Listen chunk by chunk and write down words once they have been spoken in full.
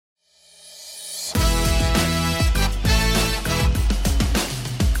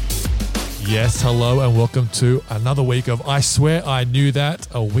Yes, hello and welcome to another week of I Swear I Knew That,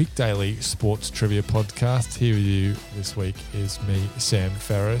 a weekdaily sports trivia podcast. Here with you this week is me, Sam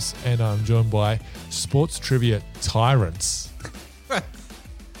Ferris, and I'm joined by sports trivia tyrants.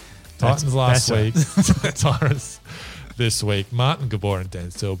 Titans last week, tyrants this week. Martin Gabor and Dan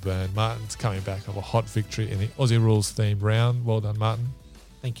Silburn. Martin's coming back off a hot victory in the Aussie Rules themed round. Well done, Martin.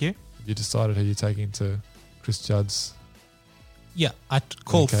 Thank you. Have you decided who you're taking to Chris Judd's? Yeah, I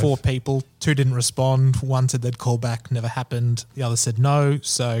called four people. Two didn't respond. One said they'd call back. Never happened. The other said no.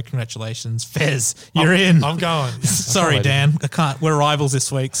 So congratulations, Fez. You're in. I'm going. Sorry, Dan. I can't. We're rivals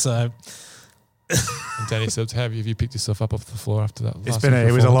this week. So, and Danny said, "Have you picked yourself up off the floor after that?"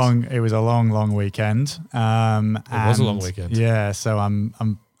 It was a long weekend. It was a long weekend. Yeah, so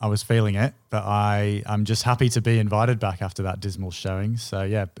I was feeling it, but I'm just happy to be invited back after that dismal showing. So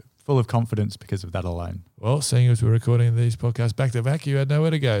yeah, full of confidence because of that alone. Well, seeing as we're recording these podcasts back to back, you had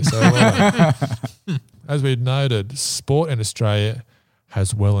nowhere to go. So, as we noted, sport in Australia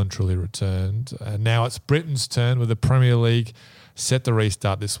has well and truly returned. Now it's Britain's turn with the Premier League set to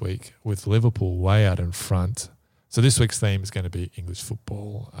restart this week with Liverpool way out in front. So this week's theme is going to be English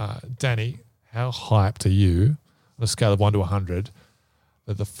football. Danny, how hyped are you on a scale of 1 to 100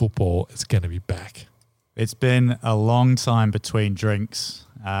 that the football is going to be back? It's been a long time between drinks.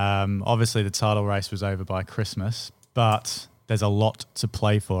 Obviously, the title race was over by Christmas, but there's a lot to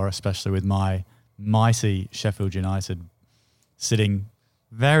play for, especially with my mighty Sheffield United sitting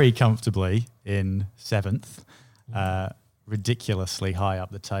very comfortably in 7th, ridiculously high up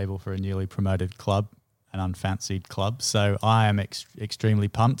the table for a newly promoted club, an unfancied club. So I am extremely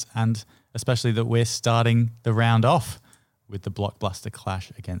pumped, and especially that we're starting the round off with the blockbuster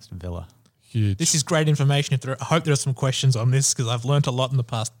clash against Villa. Huge. this is great information. I hope there are some questions on this because I've learnt a lot in the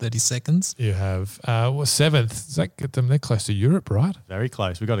past 30 seconds. You have. 7th, does that get them? They're close to Europe, right? Very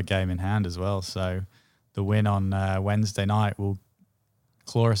close. We've got a game in hand as well. So the win on Wednesday night will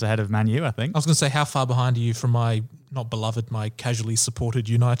claw us ahead of Man U, I think. I was going to say, how far behind are you from my not beloved, my casually supported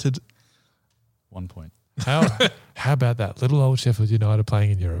United? 1 point. How about that? Little old Sheffield United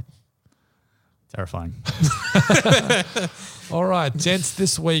playing in Europe. Terrifying. All right, gents,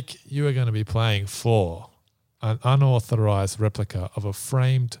 this week you are going to be playing for an unauthorised replica of a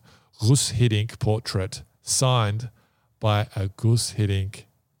framed Guus Hiddink portrait signed by a Guus Hiddink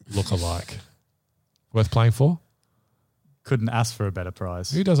lookalike. Worth playing for? Couldn't ask for a better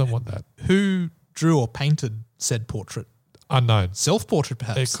prize. Who doesn't want that? Who drew or painted said portrait? Unknown. Self-portrait,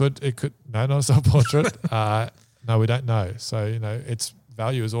 perhaps? It could. No, not a self-portrait. No, we don't know. So, its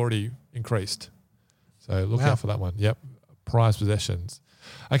value is already increased. So look out for that one. Yep. Prize possessions.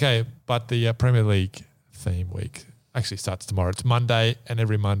 Okay, but the Premier League theme week actually starts tomorrow. It's Monday, and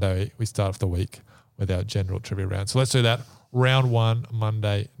every Monday we start off the week with our general trivia round. So let's do that. Round 1,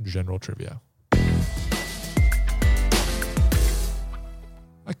 Monday, general trivia.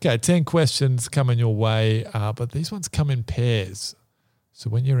 Okay, 10 questions coming your way, but these ones come in pairs. So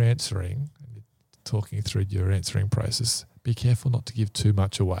when you're answering, and you're talking through your answering process, be careful not to give too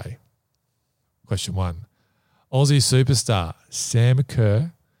much away. Question 1. Aussie superstar Sam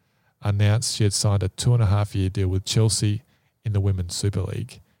Kerr announced she had signed a 2.5-year deal with Chelsea in the Women's Super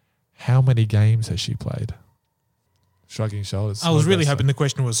League. How many games has she played? Shrugging shoulders. I was really hoping the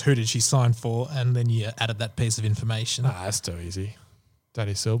question was who did she sign for, and then you added that piece of information. That's too easy.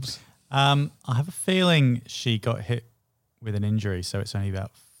 Danny Silbs. I have a feeling she got hit with an injury, so it's only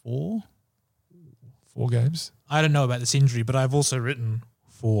about 4. 4 games. I don't know about this injury, but I've also written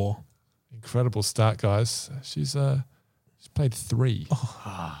 4. Incredible start, guys. She's played 3.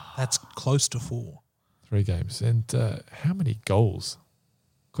 That's close to 4. 3 games. And how many goals?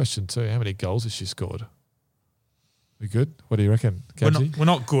 Question 2, how many goals has she scored? We good? What do you reckon, Gabsy? We're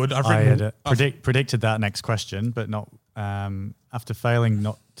not good. I've I written. had predicted that next question, but not after failing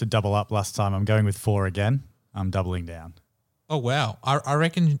not to double up last time. I'm going with 4 again. I'm doubling down. Oh, wow. I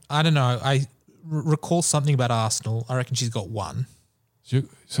reckon, I don't know. I recall something about Arsenal. I reckon she's got 1.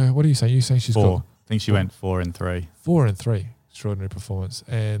 So what are you saying? You're saying she's 4. got I think she went 4 and 3. 4 and 3. Extraordinary performance.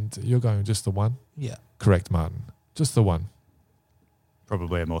 And you're going just the 1? Yeah. Correct, Martin. Just the 1.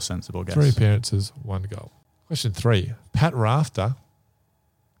 Probably a more sensible guess. 3 appearances, 1 goal. Question 3. Pat Rafter,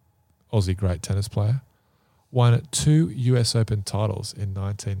 Aussie great tennis player, won 2 US Open titles in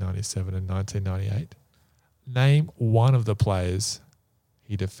 1997 and 1998. Name one of the players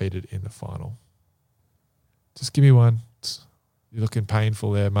he defeated in the final. Just give me one. You're looking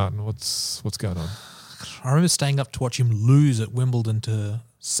painful there, Martin. What's going on? I remember staying up to watch him lose at Wimbledon to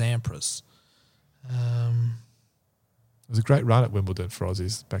Sampras. It was a great run at Wimbledon for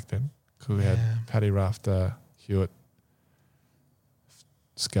Aussies back then. Because we had Paddy Rafter, Hewitt,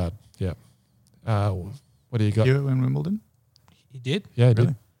 Scud. Yeah. What do you got? You win Wimbledon? He did. Yeah, he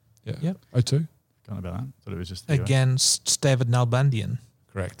Really? did. Yep. 0-2. Forgot about that. Thought it was just the US. Against David Nalbandian.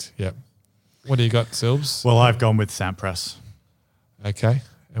 Correct. Yep. What do you got, Silves? Well, I've gone with Sampras. Okay.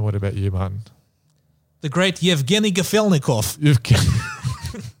 And what about you, Martin? The great Yevgeny Gafelnikov.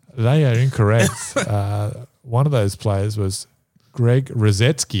 They are incorrect. One of those players was Greg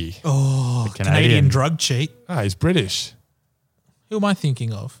Rosetsky. Oh, The Canadian Canadian. drug cheat. He's British. Who am I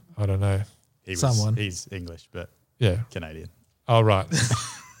thinking of? I don't know. Someone. He's English, but Yeah. Canadian. Oh, right.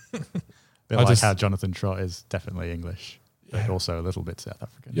 Bit I like just- how Jonathan Trott is definitely English, but Yeah. also a little bit South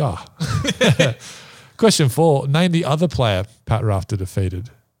African. Yeah. Question 4. Name the other player Pat Rafter defeated.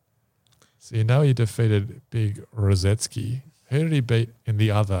 So you know he defeated Big Rosetsky. Who did he beat in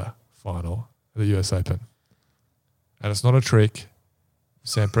the other final of the US Open? And it's not a trick.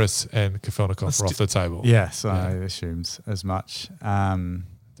 Sampras and Kafelnikov are off the table. Yes, Yeah. I assumed as much. Don't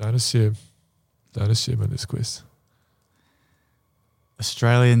assume. Don't assume in this quiz.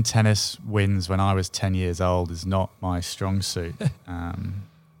 Australian tennis wins when I was 10 years old is not my strong suit.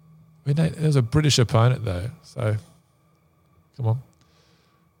 There's a British opponent though, so come on.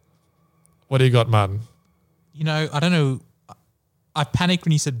 What do you got, Martin? You know, I don't know. I panicked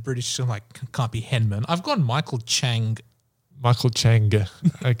when you said British. So I'm like, can't be Henman. I've gone Michael Chang. Michael Chang.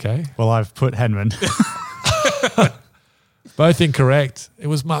 Okay. Well, I've put Henman. Both incorrect. It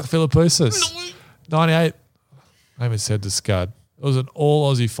was Mark Philippoussis. 98. I even said to Scud. It was an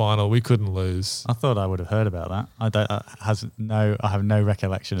all Aussie final. We couldn't lose. I thought I would have heard about that. I have no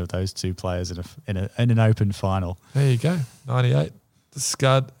recollection of those two players in an open final. There you go. 98. The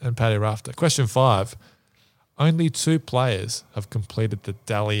Scud and Paddy Rafter. Question 5. Only 2 players have completed the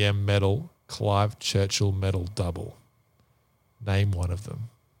Dally M medal, Clive Churchill medal double. Name one of them.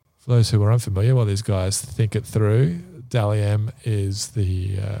 For those who are unfamiliar, while these guys think it through, Dally M is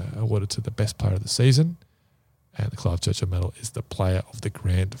the awarded to the best player of the season, and the Clive Churchill medal is the player of the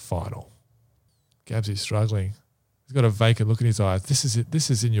grand final. Gabsy's struggling. He's got a vacant look in his eyes. This is it. This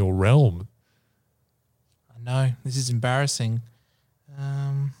is in your realm. I know. This is embarrassing.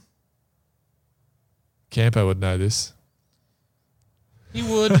 Campo would know this. He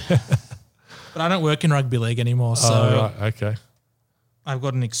would. But I don't work in rugby league anymore, so Right, okay. I've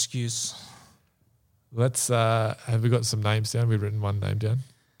got an excuse. Let's have we got some names down? We've written one name down.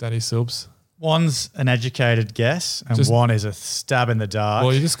 Danny Silbs. One's an educated guess, and Just- one is a stab in the dark.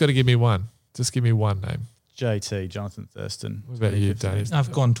 Well, you just got to give me one. Just give me one name. JT, Jonathan Thurston. What about you, Danny?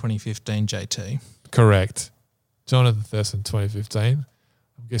 I've gone 2015 JT. Correct. Jonathan Thurston, 2015.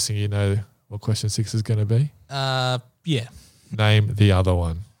 I'm guessing you know what question 6 is going to be. Yeah. Name the other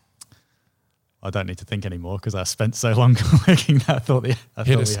one. I don't need to think anymore because I spent so long working that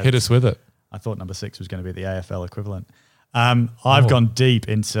Hit us with it. I thought number 6 was going to be the AFL equivalent. I've gone deep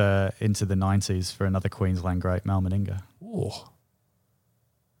into the 90s for another Queensland great, Mal Meninga. Oh.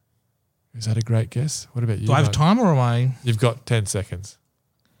 Is that a great guess? What about you? Do I have Martin? time or am I? You've got 10 seconds.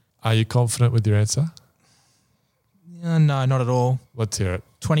 Are you confident with your answer? No, not at all. Let's hear it.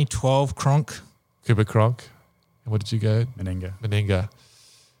 2012 Cronk. Cooper Cronk. And what did you go? Meninga. Meninga.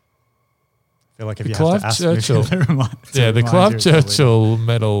 I feel like if The you Clive have to Churchill. ask me to remind, to Yeah, the remind Clive you, it's probably Churchill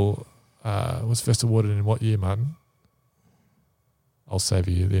medal was first awarded in what year, Martin? I'll save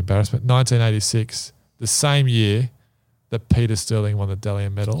you the embarrassment. 1986, the same year that Peter Sterling won the Dally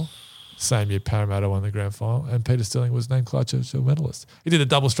M medal, same year Parramatta won the grand final, and Peter Sterling was named Clive Churchill medalist. He did a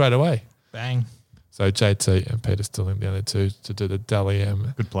double straight away. Bang. So JT and Peter Sterling, the only two to do the Dally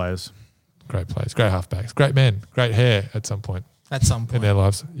M. good players. Great players, great halfbacks, great men, great hair at some point At some in point. their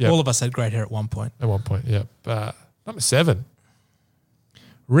lives. Yeah, All of us had great hair at one point. at one point. Yep. Number 7,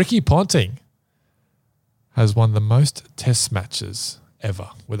 Ricky Ponting has won the most test matches ever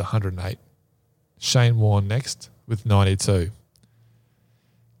with 108. Shane Warne next with 92.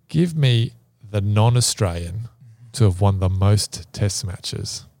 Give me the non-Australian to have won the most test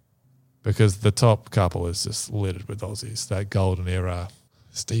matches, because the top couple is just littered with Aussies. That golden era.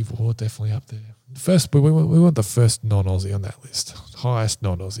 Steve Waugh definitely up there. First, we want the first non-Aussie on that list. Highest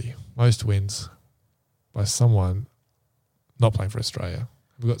non-Aussie. Most wins by someone not playing for Australia.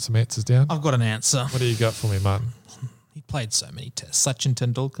 Have we got some answers down? I've got an answer. What do you got for me, Martin? He played so many tests. Sachin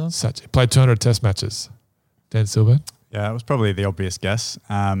Tendulkar. Played 200 test matches. Dan Silver. Yeah, it was probably the obvious guess.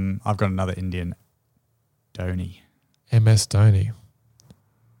 I've got another Indian, Dhoni. MS Dhoni.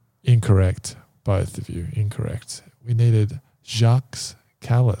 Incorrect. Both of you incorrect. We needed Jacques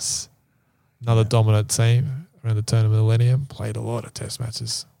Callis. Another dominant team around the turn of the millennium. Played a lot of test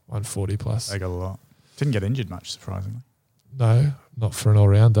matches. 140 plus. They got a lot. Didn't get injured much, surprisingly. No, not for an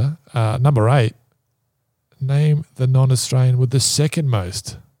all-rounder. Number 8. Name the non-Australian with the second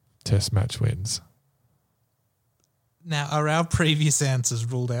most Test match wins. Now, are our previous answers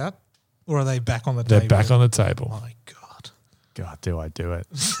ruled out, or are they back on the They're table? back on the table. My God. God, do I do it?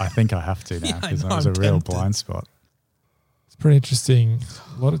 I think I have to now Yeah, I because know, that was a I'm real tempted. blind spot. It's pretty interesting.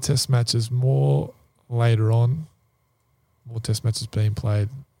 A lot of Test matches more later on. More Test matches being played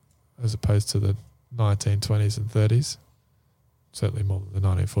as opposed to the 1920s and 30s. Certainly more than the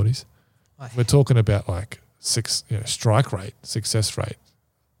 1940s. We're talking about like strike rate, success rate.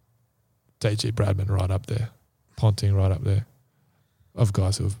 D.G. Bradman right up there. Ponting right up there. Of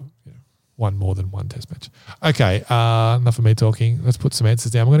guys who have won more than one Test match. Okay, enough of me talking. Let's put some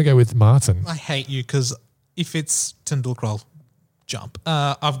answers down. I'm going to go with Martin. I hate you because if it's Tendulkar, I'll jump.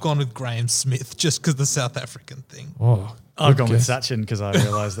 I've gone with Graham Smith just because the South African thing. Oh, I've good gone with guess. Sachin because I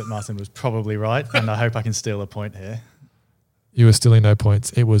realised that Martin was probably right, and I hope I can steal a point here. You were stealing no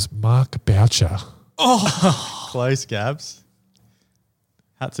points. It was Mark Boucher. Close, Gabs.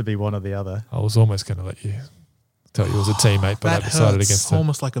 Had to be one or the other. I was almost going to let you tell you it was a teammate, but I That decided hurts against it.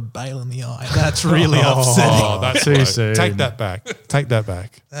 almost like a bail in the eye. That's really upsetting. Oh, that's Too low. soon. Take that back. Take that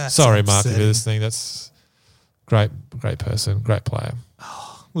back. That's Sorry, Mark, if you're upsetting. listening. That's great person, great player.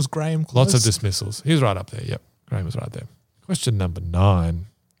 Was Graham close? Lots of dismissals. He was right up there. Yep, Graham was right there. Question number 9.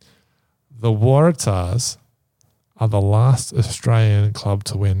 The Waratahs are the last Australian club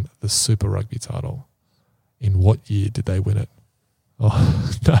to win the Super Rugby title. In what year did they win it?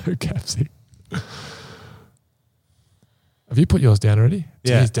 Oh, no, Capsy. Have you put yours down already?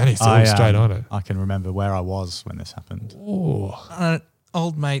 Yeah. Jeez, Danny's still straight on it. I can remember where I was when this happened. Oh,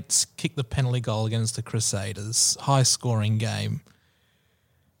 Old mates kicked the penalty goal against the Crusaders. High scoring game.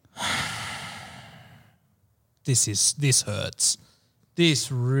 This hurts.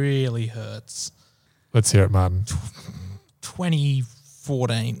 This really hurts. let's hear it, Martin.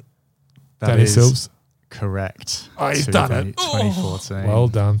 2014. That Danny is Silves. correct. Oh, he's done it. 2014. Well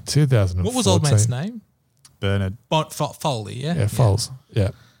done. 2014. What was old mate's name? Bernard. Foley, yeah? Yeah, Foles. Yeah.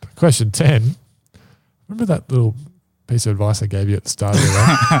 Question 10. Remember that little piece of advice I gave you at the start of the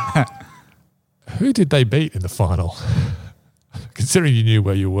round? Who did they beat in the final? Considering you knew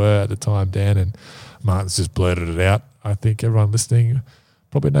where you were at the time, Dan, and Martin's just blurted it out, I think everyone listening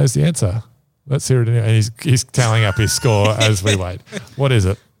probably knows the answer. Let's hear it. And he's tallying up his score as we wait. What is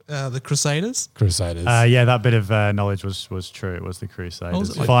it? The Crusaders? Crusaders. Yeah, that bit of knowledge was true. It was the Crusaders. Was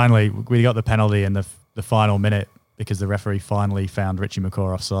it like- Finally, we got the penalty in the final minute because the referee finally found Richie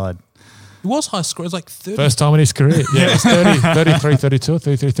McCaw offside. It was high score. It was like 30. First time in his career. Yeah, it was 33, 32,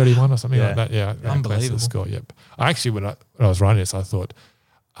 33, 31 or something Yeah. like that. Yeah. Unbelievable. That's the score, yep. I actually, when I was writing this, I thought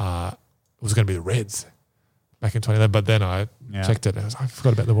it was going to be the Reds back in 2011, but then I checked it and I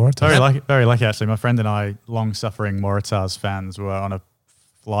forgot about the Waratahs. Very lucky, actually. My friend and I, long-suffering Waratahs fans, were on a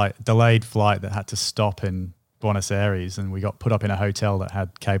delayed flight that had to stop in Buenos Aires, and we got put up in a hotel that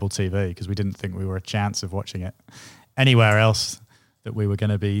had cable TV because we didn't think we were a chance of watching it anywhere else, that we were going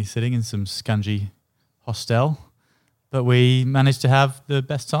to be sitting in some scungy hostel. But we managed to have the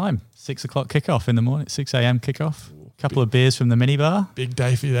best time. 6 o'clock kickoff in the morning, 6 a.m. kickoff. A couple of beers from the minibar. Big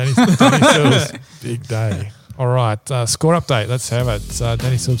day for you, Danny Silves. Big day. All right, score update. Let's have it.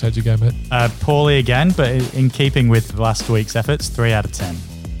 Danny Silves, how'd you go, mate? Poorly again, but in keeping with last week's efforts, 3 out of 10.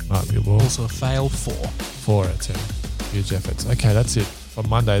 Martin, your ball. Also a fail 4. 4 out of 10. Huge efforts. Okay, that's it for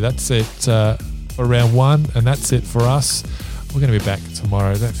Monday. That's it for round 1, and that's it for us. We're going to be back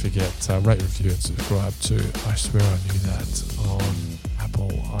tomorrow. Don't forget, rate, review, and subscribe to I Swear I Knew That on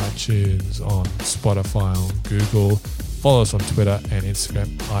Apple, iTunes, on Spotify, on Google. Follow us on Twitter and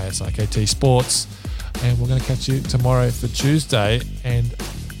Instagram, ISIKT Sports. And we're going to catch you tomorrow for Tuesday. And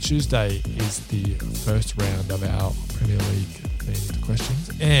Tuesday is the first round of our Premier League themed questions.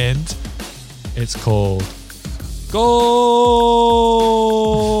 And it's called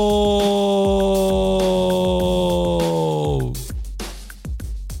Goal!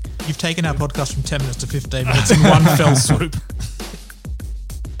 You've taken our podcast from 10 minutes to 15 minutes in one fell swoop.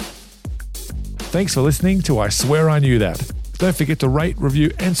 Thanks for listening to I Swear I Knew That. Don't forget to rate,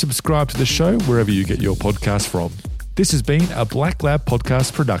 review, and subscribe to the show wherever you get your podcast from. This has been a Black Lab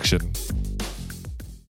Podcast production.